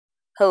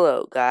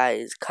Hello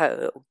guys,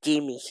 Kyle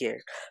Gaming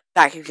here,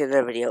 back again in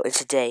another video, and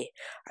today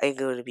I'm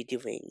going to be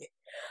doing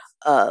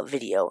a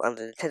video on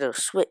the Nintendo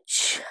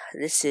Switch.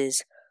 This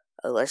is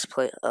a Let's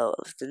Play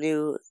of the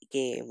new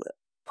game,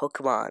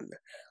 Pokemon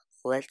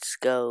Let's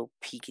Go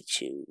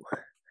Pikachu.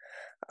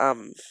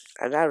 I'm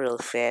not a real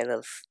fan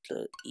of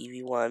the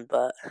Eevee one,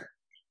 but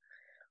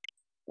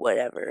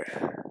whatever.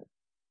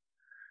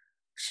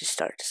 Let's just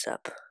start this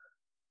up.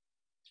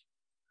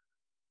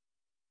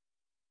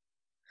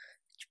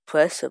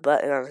 Press a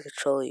button on the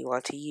controller you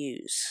want to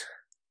use.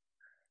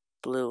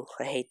 Blue,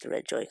 I hate the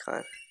red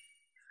Joy-Con.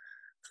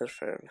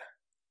 Confirm.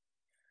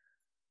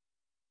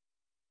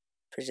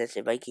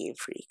 Presented by Game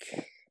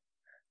Freak,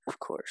 of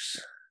course.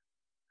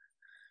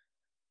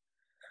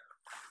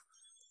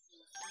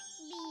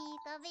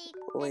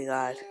 Oh my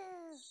god.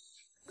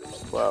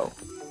 Whoa.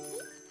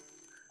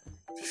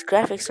 These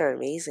graphics are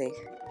amazing.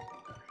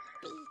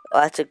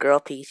 Oh, that's a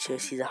girl Pikachu. I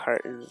see the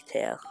heart in the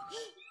tail.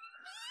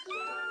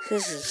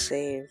 This is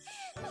insane.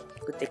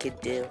 What they can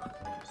do.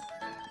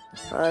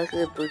 Oh, look at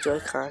the blue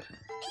Joy-Con.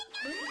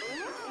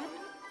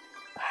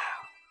 Wow.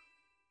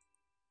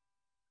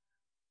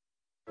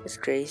 That's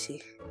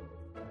crazy.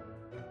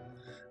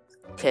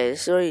 Okay,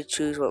 this is where you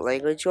choose what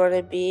language you want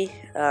to be.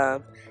 I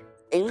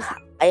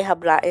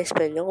habla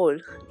español.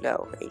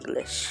 No,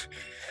 English.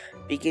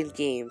 Begin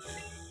game.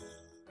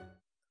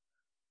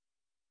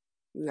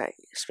 Not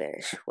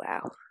Spanish.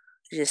 Wow.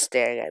 He's just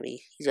staring at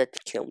me. He's about to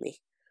kill me.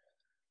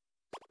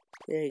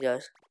 There he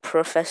goes.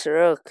 Professor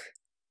Oak.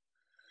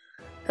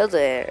 Hello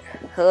there.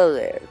 Hello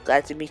there.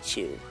 Glad to meet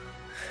you.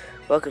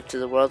 Welcome to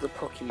the world of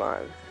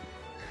Pokemon.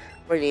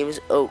 My name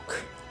is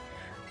Oak.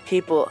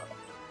 People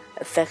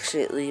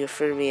affectionately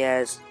refer to me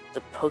as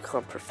the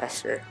Pokemon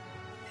Professor.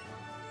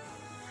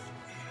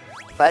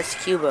 Class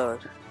Cubone.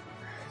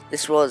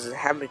 This world is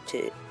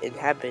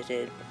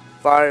inhabited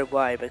far and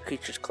wide by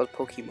creatures called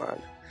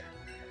Pokemon.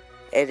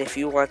 And if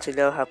you want to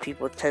know how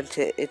people tend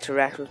to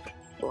interact with...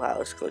 Wow,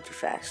 it's going too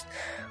fast.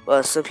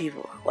 Well, some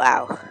people...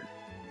 Wow.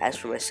 As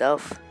for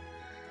myself,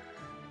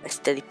 I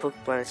study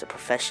Pokemon as a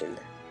profession.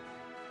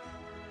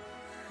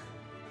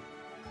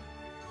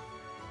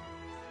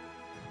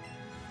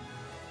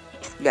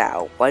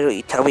 Now, why don't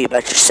you tell me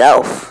about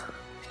yourself?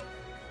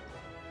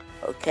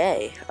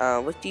 Okay,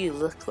 what do you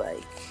look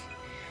like?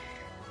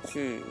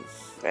 I'm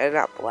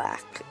not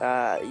black.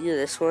 Either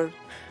this one,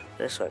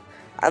 this one.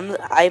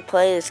 I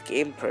play this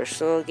game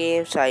personal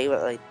game, so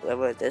I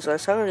went this one.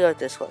 So I'm gonna go with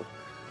this one.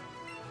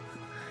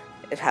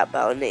 And how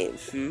about a name?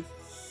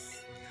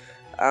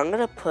 I'm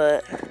gonna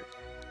put,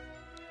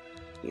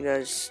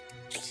 just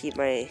keep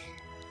my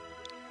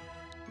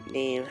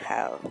name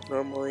how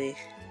normally.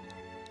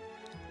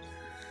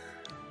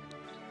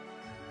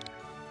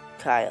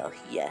 Kyle,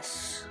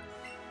 yes.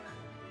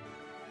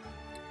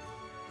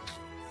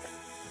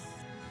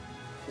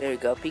 There we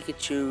go,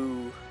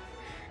 Pikachu.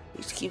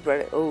 Just keep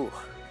running. Oh.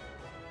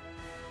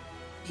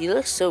 He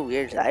looks so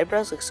weird. His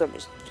eyebrows look so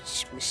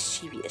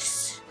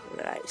mischievous.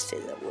 I say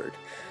that word.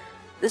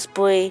 This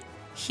boy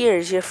here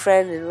is your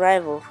friend and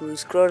rival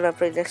who's grown up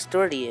right next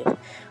door to you.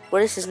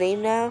 What is his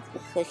name now?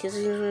 I can't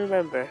even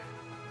remember.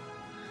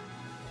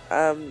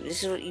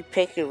 This is what you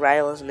pick your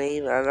rival's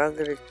name, and I'm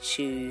gonna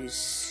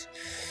choose.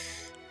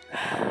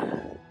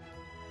 I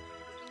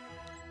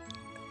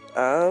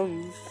don't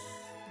know.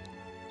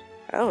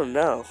 I don't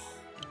know,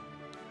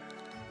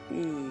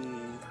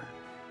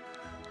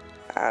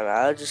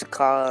 I'll just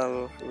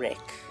call him Rick.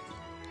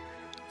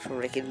 From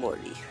Rick and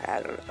Morty.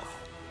 I don't know.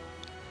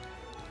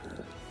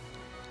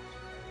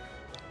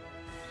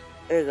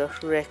 There you go,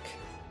 Rick.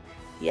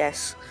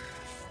 Yes.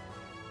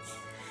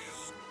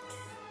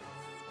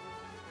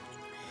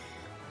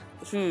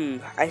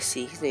 I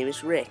see. His name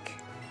is Rick.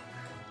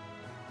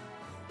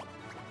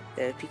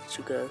 There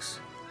Pikachu goes.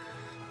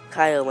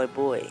 Kyle, my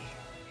boy.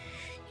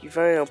 Your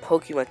very own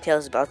Pokemon tale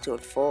is about to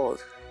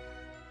unfold.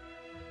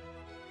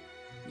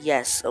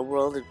 Yes, a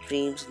world of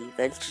dreams and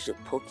adventures of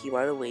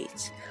Pokemon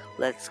awaits.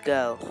 Let's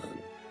go.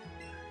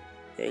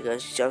 There he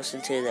goes, jumps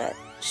into that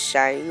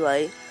shiny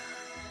light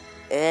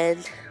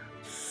and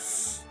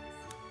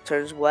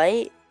turns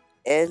white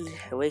and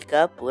wake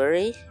up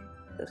blurry.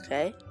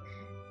 Okay.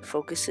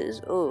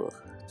 Focuses. Oh,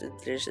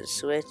 there's a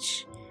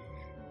switch.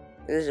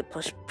 And there's a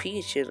push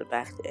Pikachu in the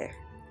back there.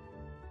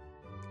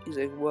 He's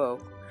like, whoa.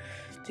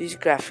 These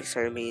graphics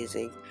are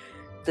amazing.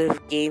 The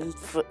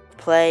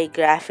gameplay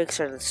graphics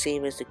are the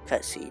same as the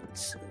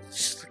cutscenes.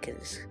 Just look at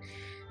this.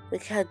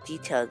 Look how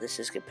detailed this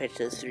is compared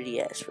to the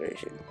 3DS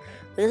version.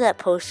 Look at that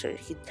poster.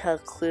 You can tell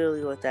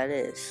clearly what that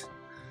is.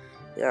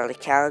 On the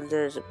calendar,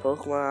 there's a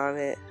Pokemon on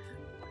it.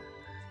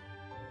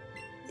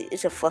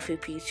 It's a fluffy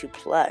Pikachu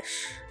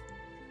plush.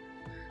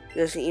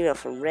 There's an email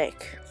from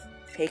Rick.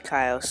 Hey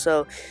Kyle,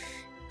 so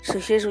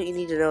here's what you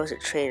need to know as a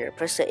trainer.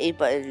 Press the A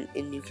button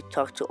and you can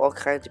talk to all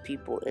kinds of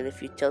people. And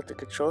if you tilt the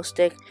control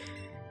stick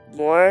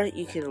more,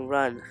 you can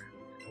run.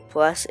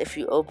 Plus, if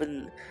you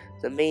open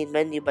the main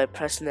menu by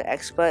pressing the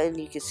X button,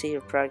 you can see your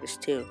progress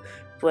too.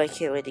 Boy, I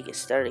can't wait to get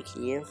started.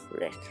 Can you?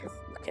 Rick.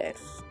 Okay.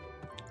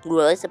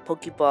 Ooh, I like the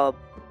Pokeball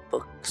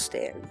book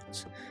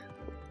stands.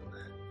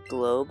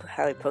 globe.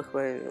 How many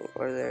Pokemon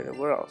are there in the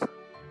world?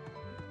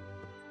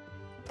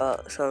 Oh,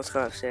 someone's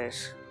gone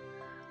upstairs.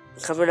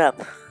 Coming up.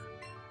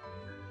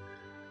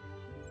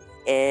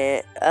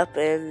 And up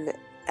in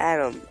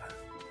Adam.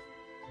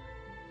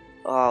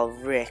 Oh,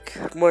 Rick.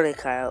 Morning,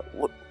 Kyle.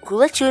 Who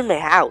let you in my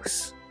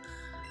house?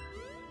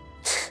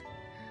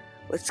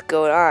 What's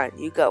going on?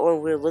 You got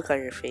one weird look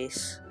on your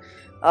face.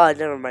 Oh,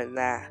 never mind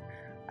that.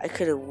 I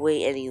couldn't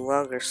wait any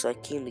longer, so I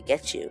came to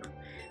get you.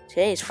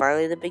 Today is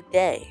finally the big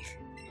day.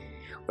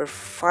 We're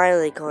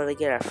finally going to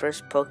get our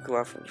first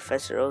Pokemon from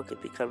Professor Oak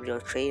and become real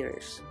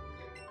trainers.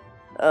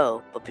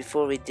 Oh, but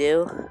before we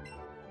do,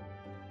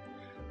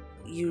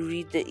 you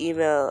read the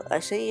email I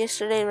sent you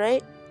yesterday,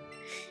 right?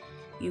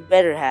 You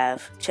better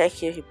have.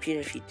 Check your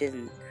computer if you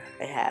didn't.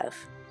 I have.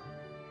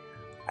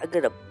 I'm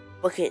gonna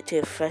book it to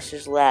the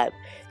professor's lab,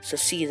 so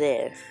see you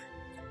there.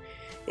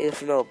 And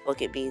if you know what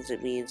book it means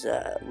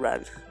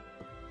run.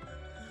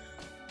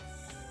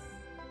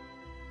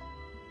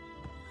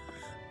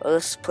 Oh,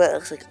 this plant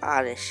looks like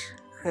Oddish.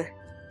 Oh,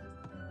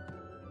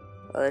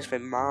 there's my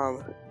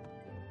mom.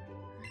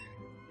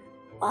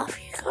 Off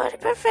you go to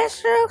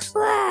Professor Oak's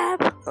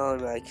lab. Oh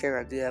no, I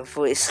cannot do that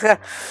voice.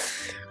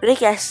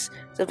 Rick asked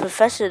the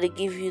professor to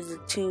give you the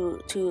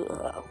two.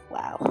 Oh,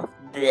 wow.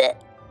 Blech.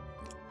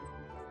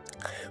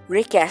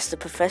 Rick asked the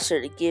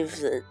professor to give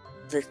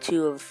the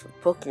two of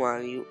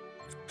Pokemon you.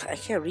 I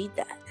can't read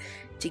that.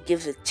 To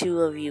give the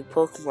two of you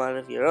Pokemon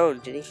of your own,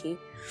 didn't he?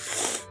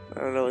 I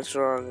don't know what's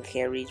wrong. I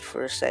can't read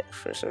for some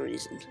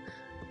reason.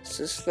 It's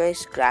just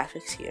nice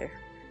graphics here.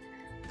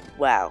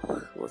 Wow,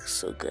 looks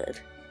so good.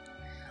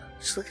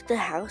 Just look at the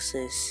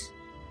houses.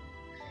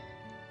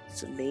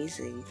 It's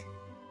amazing.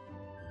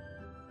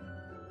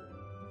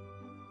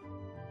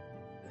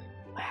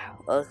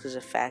 Wow. Oh, look, there's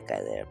a fat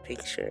guy there,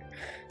 pink shirt.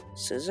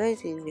 So is there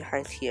anything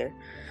behind here?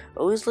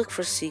 Always look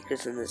for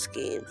secrets in this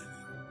game.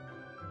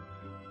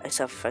 I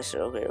saw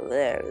Professor Oak over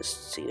there. Let's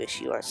see what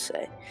she wants to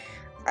say.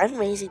 I'm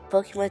raising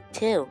Pokemon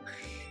too.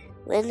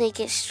 When they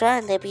get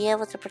strong, they'll be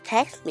able to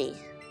protect me.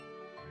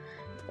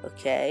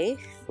 Okay.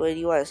 What do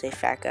you want to say,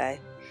 fat guy?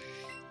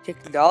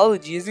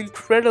 Technology is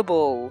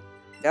incredible.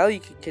 Now you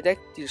can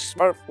connect your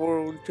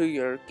smartphone to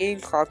your game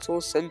console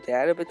and send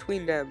data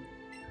between them.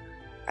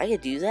 I can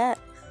do that?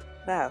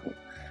 Wow.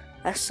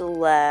 That's the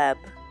lab.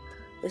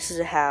 This is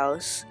a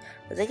house.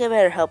 I think I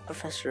better help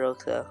Professor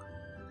Oak though.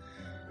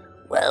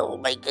 Well,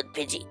 my good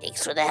Pidgey,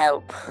 thanks for the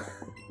help.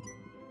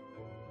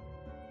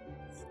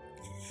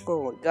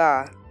 Oh my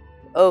god.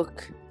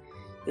 Oak,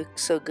 you look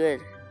so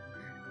good.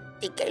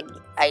 I think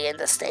I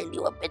understand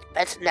you a bit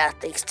better now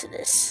thanks to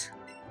this.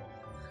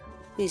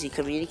 Is he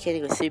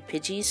communicating with 3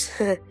 Pidgeys?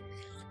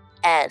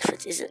 And if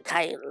it isn't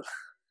Kyle.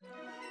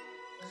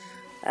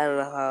 I don't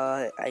know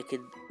how I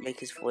could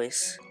make his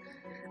voice.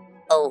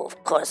 Oh,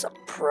 of course, I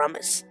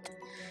promised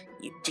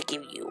to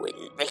give you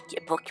and Rick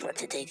your Pokemon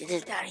today,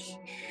 didn't I?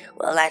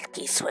 Well, in that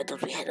case, why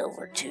don't we head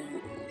over to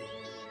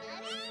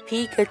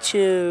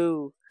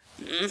Pikachu?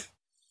 Hmm?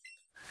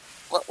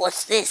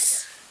 What's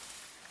this?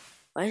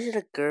 Why is it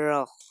a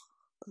girl?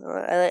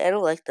 I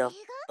don't like the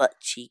butt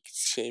cheek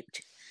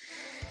shaped.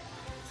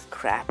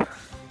 Crap.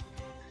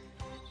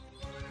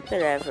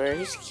 Whatever,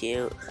 he's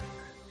cute.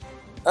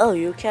 Oh,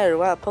 you encountered a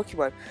wild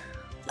Pokemon.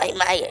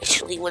 I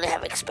actually wouldn't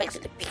have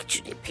expected a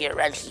Pikachu to appear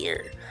around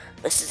here.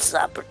 But since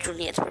the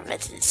opportunity has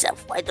presented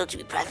itself, why don't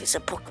we practice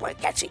some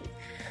Pokemon catching?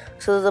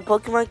 So the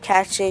Pokemon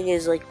catching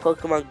is like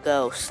Pokemon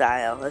Go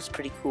style. That's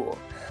pretty cool.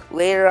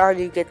 Later on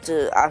you get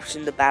the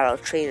option to battle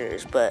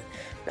trainers, but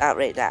not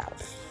right now.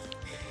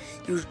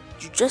 You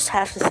just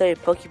have to throw your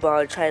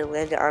Pokeball and try to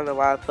land it on the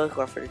wild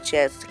Pokemon for the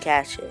chance to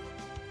catch it.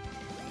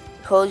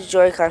 Hold your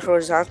Joy-Con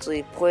horizontally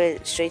and point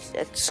it straight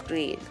at the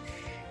screen.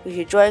 With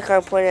your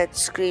Joy-Con pointed at the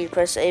screen,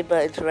 press the A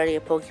button to ready a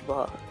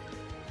Pokeball.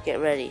 Get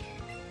ready.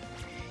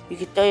 You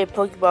can throw your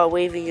Pokeball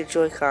waving your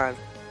Joy-Con.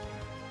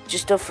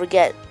 Just don't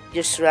forget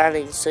your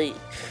surroundings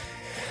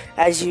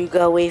as you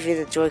go waving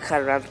the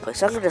Joy-Con around the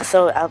place. I'm going to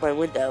throw it out my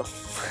window.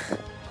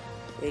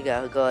 There you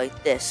go. Go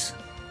like this.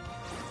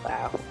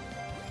 Wow.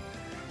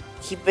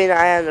 Keep an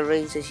eye on the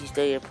rings as you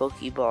throw your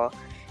Pokeball.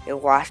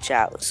 And watch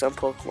out. Some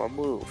Pokemon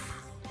move.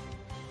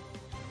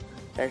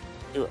 Gotta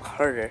do it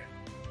harder.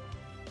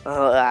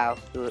 Oh, wow.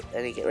 I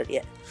didn't get ready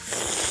yet.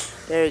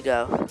 There we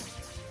go.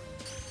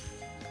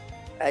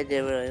 I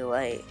did really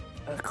like.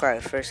 I caught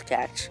it first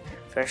catch.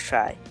 First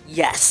try.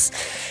 Yes!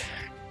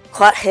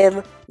 Caught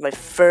him my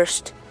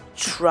first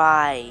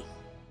try.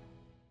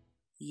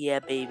 Yeah,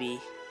 baby.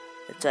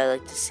 That's what I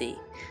like to see.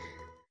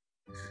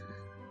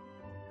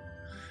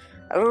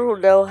 I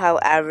don't know how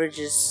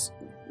average's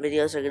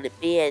videos are going to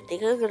be. I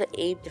think I'm going to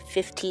aim to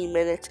 15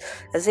 minutes.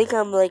 I think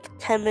I'm like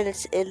 10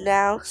 minutes in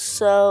now.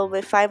 So,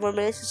 maybe 5 more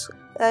minutes.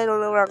 I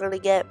don't know what I'm going to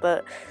get,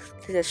 but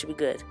I think that should be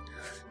good.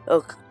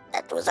 Oh,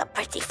 that was a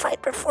pretty fine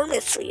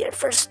performance for your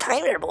first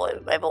timer,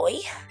 my boy.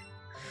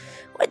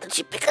 Why don't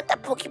you pick up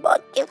that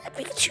Pokemon? Give that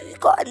Pikachu you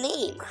got a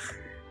name.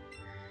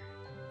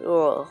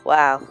 Oh,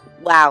 wow.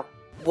 Wow.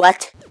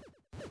 What?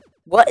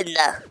 What in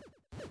the...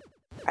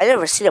 I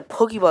never seen a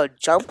Pokemon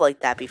jump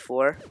like that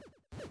before.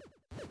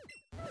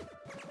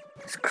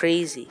 It's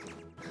crazy.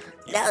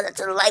 Now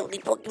that's a lively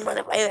Pokemon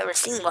if I've ever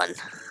seen one.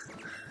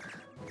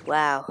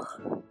 Wow.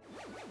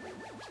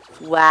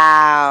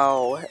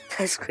 Wow.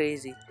 That's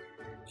crazy.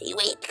 Hey,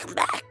 wait, come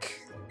back.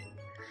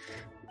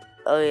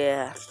 Oh,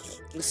 yeah.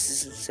 This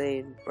is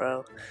insane,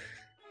 bro.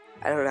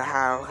 I don't know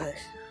how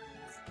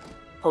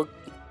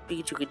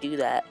Pikachu could do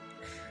that.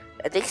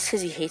 I think it's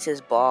because he hates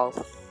his ball.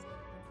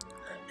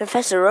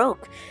 Professor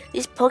Oak,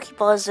 these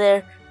Pokeballs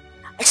there,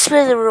 I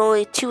swear there were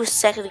only 2 a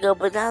second ago,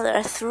 but now there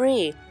are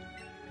 3.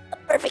 A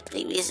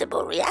perfectly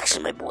reasonable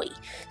reaction, my boy.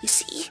 You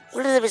see,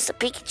 one of them is the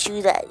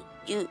Pikachu that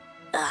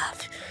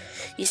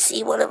you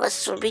see, one of us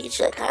is from Pikachu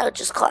that Kyle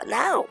just caught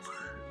now.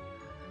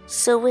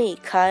 So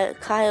wait,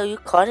 Kyle, you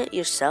caught it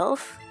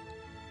yourself?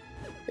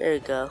 There you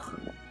go.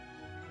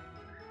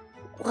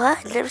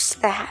 What? I've never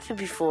seen that happen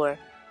before.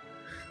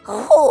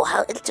 Oh,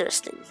 how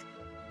interesting.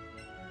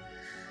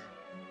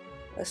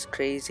 That's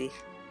crazy.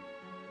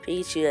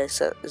 Pikachu has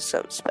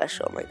something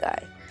special, my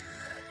guy.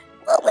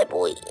 Well, my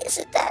boy,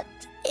 isn't that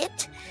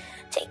it?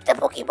 Take the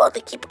Pokeball to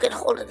keep a good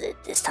hold of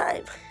it this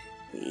time.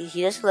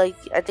 He doesn't like.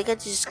 I think I'm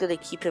just gonna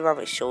keep him on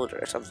my shoulder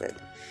or something.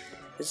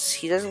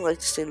 He doesn't like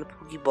to stay in the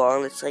Pokeball,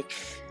 and it's like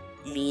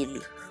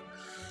mean.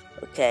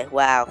 Okay,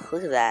 wow,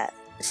 look at that.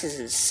 This is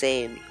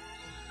insane.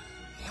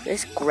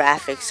 These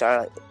graphics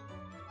are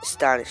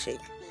astonishing.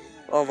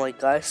 Oh my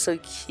god, it's so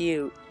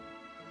cute.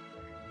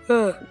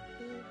 Look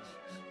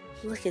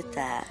at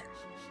that.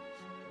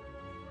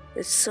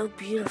 It's so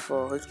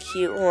beautiful and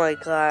cute. Oh my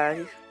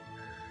god.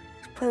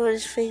 He's playing with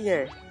his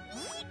finger.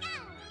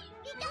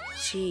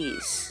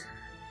 Jeez.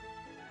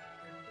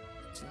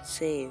 It's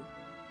insane.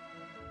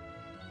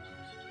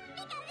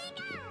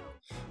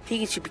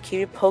 Pikachu became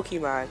your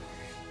Pokemon.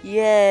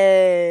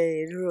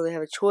 Yay! I didn't really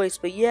have a choice,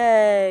 but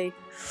yay!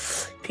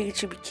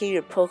 Pikachu became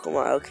your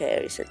Pokemon. Okay, I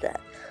already said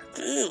that.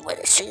 What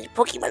a strange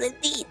Pokemon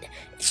indeed.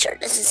 It sure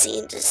doesn't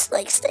seem to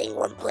like staying in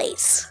one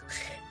place.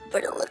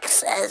 But it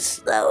looks as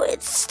though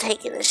it's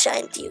taking a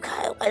shine to you,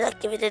 Kyle. Why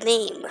not give it a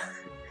name?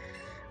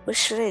 What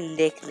should I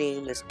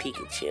nickname this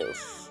Pikachu?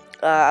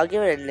 I'll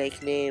give it a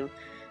nickname.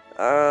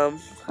 I'm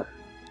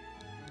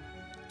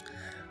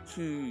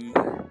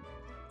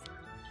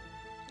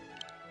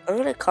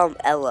gonna call him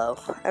Ello.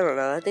 I don't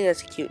know. I think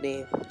that's a cute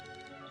name.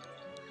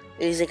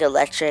 He's like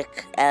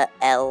electric. Ello.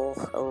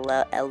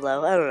 I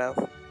don't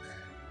know.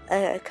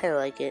 I kind of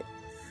like it.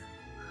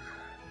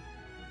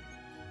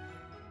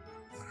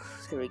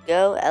 There we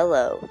go.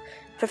 Ello.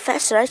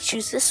 Professor, I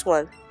choose this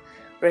one.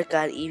 Rick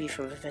got Eevee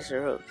from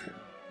Professor Oak.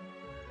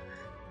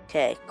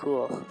 Okay,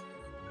 cool.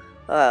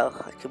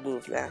 Oh, I can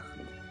move now.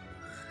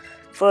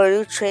 For a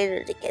new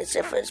trainer to get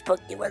their first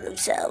Pokemon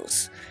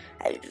themselves.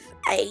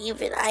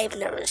 I've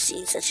never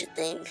seen such a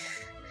thing.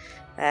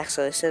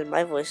 Actually, I said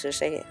my voice for a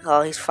second.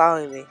 Oh, he's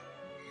following me.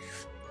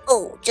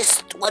 Oh,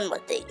 just one more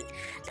thing.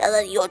 Now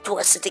that you're to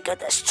us to take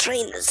out as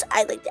trainers,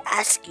 I'd like to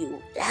ask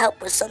you to help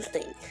with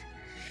something.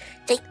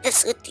 Take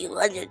this with you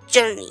on your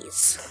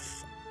journeys.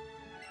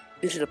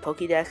 Is it a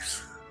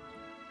Pokédex?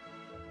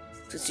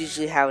 That's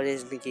usually how it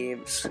is in the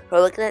games.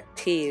 Oh, look at that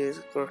tea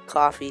or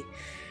coffee.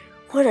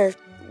 What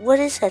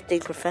is that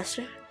thing,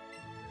 Professor?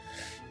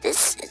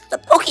 This is the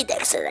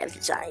Pokédex that I've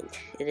designed.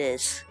 It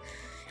is.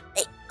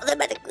 It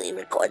automatically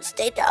records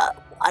data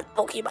on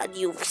Pokemon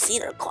you've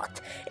seen or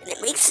caught, and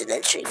it makes an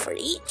entry for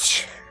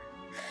each.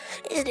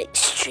 It's an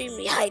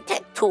extremely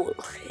high-tech tool.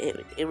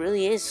 It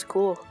really is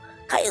cool.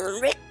 Kyle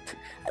and Rick,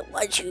 I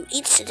want you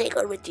each to take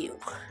one with you.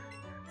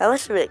 That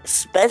must have been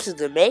expensive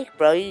to make,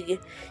 bro. You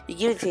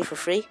give it to me for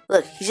free?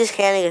 Look, he's just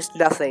handing us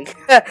nothing.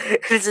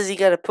 It says he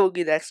got a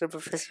Pokédex from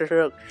Professor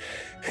Oak.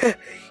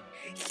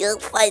 You'll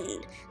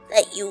find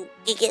that you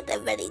get a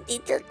very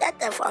detailed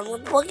data from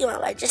one Pokemon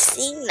by just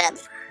seeing them.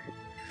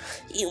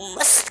 You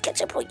must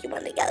catch a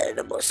Pokemon to gather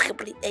the most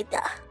complete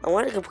data. I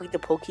want to complete the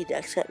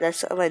Pokédex. That's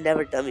something I've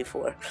never done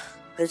before.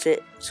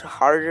 It's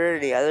harder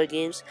than the other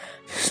games.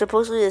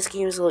 Supposedly this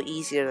game is a little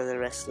easier than the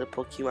rest of the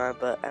Pokemon,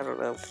 but I don't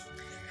know.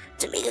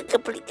 To make a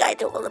complete guide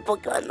to all the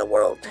Pokemon in the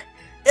world.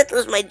 That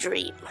was my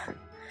dream.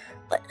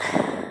 But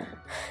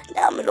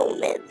now I'm an old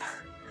man.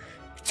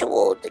 Too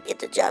old to get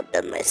the job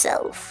done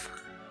myself.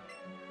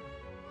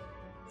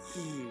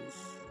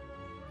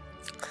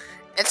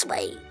 That's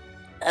why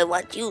I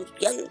want you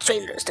young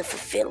trainers to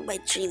fulfill my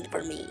dream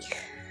for me.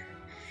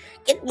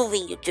 Get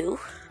moving, you two.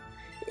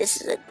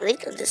 This is a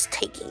great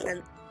undertaking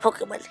on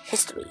Pokemon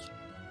history.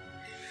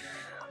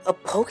 A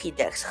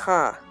Pokédex,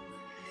 huh?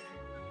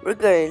 We're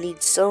gonna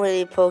need so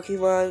many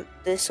Pokemon,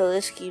 so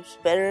this keeps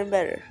better and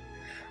better.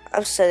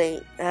 I'm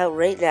setting out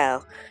right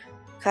now.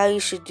 Kyle, you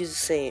should do the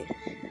same.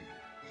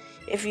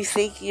 If you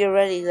think you're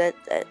ready,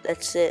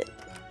 that's it.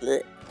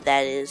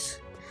 That is.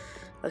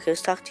 Okay,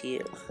 let's talk to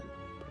you.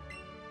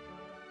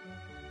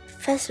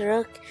 Professor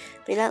Oak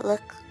may not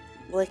look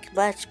like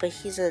much, but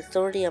he's an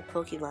authority on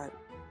Pokemon.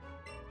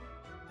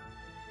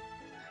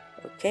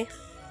 Okay.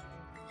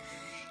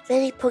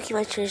 Many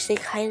Pokemon trainers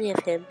think highly of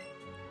him.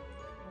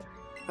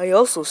 I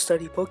also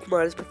study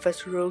Pokemon as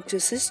Professor Oak's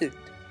assistant.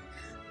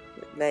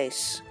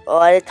 Nice. Oh,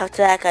 I didn't talk to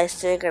that guy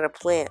standing on a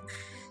plant.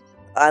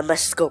 I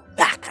must go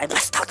back. I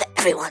must talk to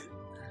everyone.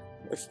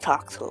 Let's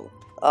talk to him.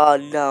 Oh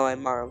no, my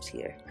mom's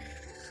here.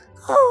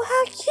 Oh,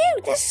 how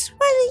cute. This is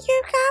what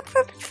you got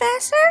from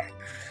Professor?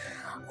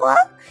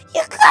 Well,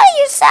 you got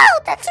it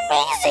yourself. That's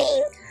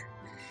amazing.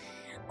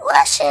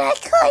 What should I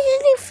call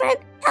your new friend?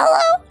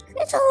 Hello?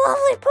 It's a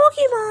lovely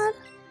Pokemon.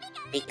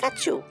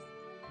 Pikachu.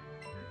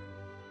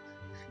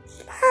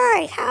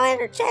 Hi, how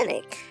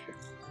energetic.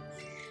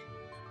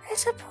 I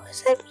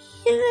suppose that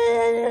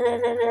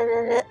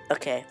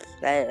okay,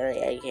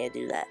 I can't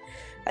do that.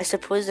 I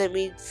suppose that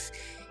means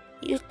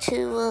you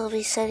two will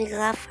be setting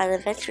off on an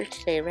adventure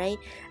today, right?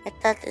 I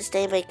thought this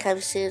day might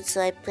come soon,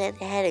 so I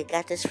planned ahead and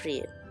got this for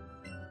you.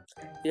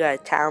 You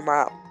got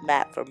a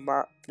map from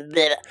mom.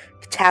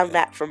 Town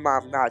map from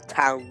mom, not a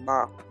town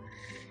mop.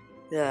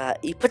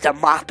 You put the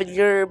mop in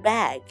your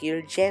bag. You're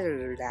a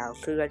janitor now.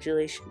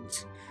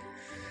 Congratulations.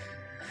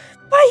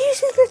 By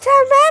using the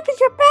town map in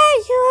your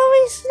bag, you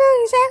always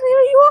know exactly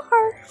where you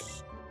are.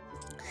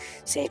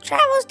 Safe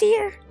travels,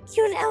 dear.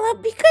 You and Ella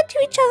be good to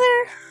each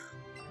other.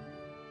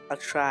 I'll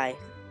try.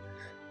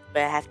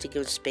 But I have to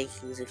give him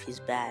spankings if he's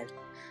bad.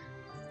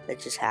 I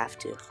just have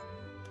to.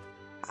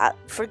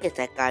 Forget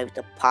that guy with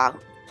the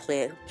pop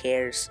plant. Who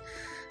cares?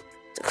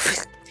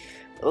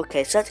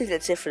 Okay, so I think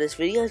that's it for this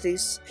video.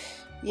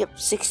 Yep,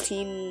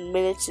 16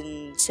 minutes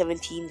and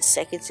 17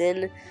 seconds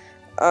in.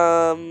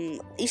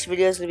 Each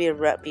video is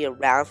gonna be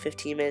around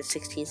 15 minutes,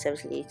 16,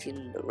 17,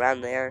 18,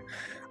 around there.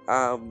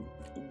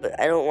 But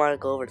I don't want to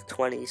go over the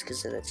 20s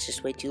because then it's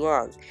just way too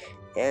long.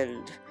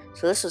 And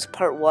so this was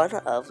part 1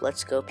 of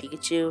Let's Go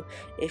Pikachu.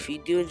 If you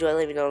do enjoy,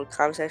 let me know in the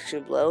comment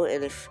section below.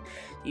 And if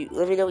you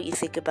let me know what you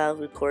think about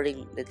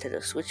recording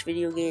Nintendo Switch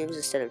video games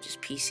instead of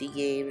just PC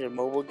games or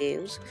mobile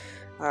games.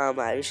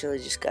 I recently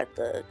just got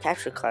the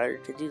capture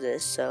card to do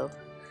this, so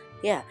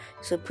yeah.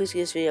 So please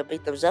give this video a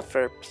big thumbs up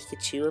for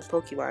Pikachu and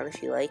Pokemon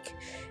if you like.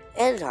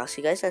 And I'll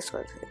see you guys next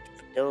one.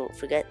 Don't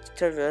forget to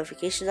turn the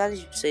notifications on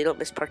so you don't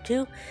miss part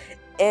 2.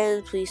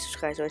 And please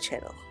subscribe to my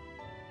channel.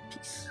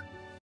 Peace.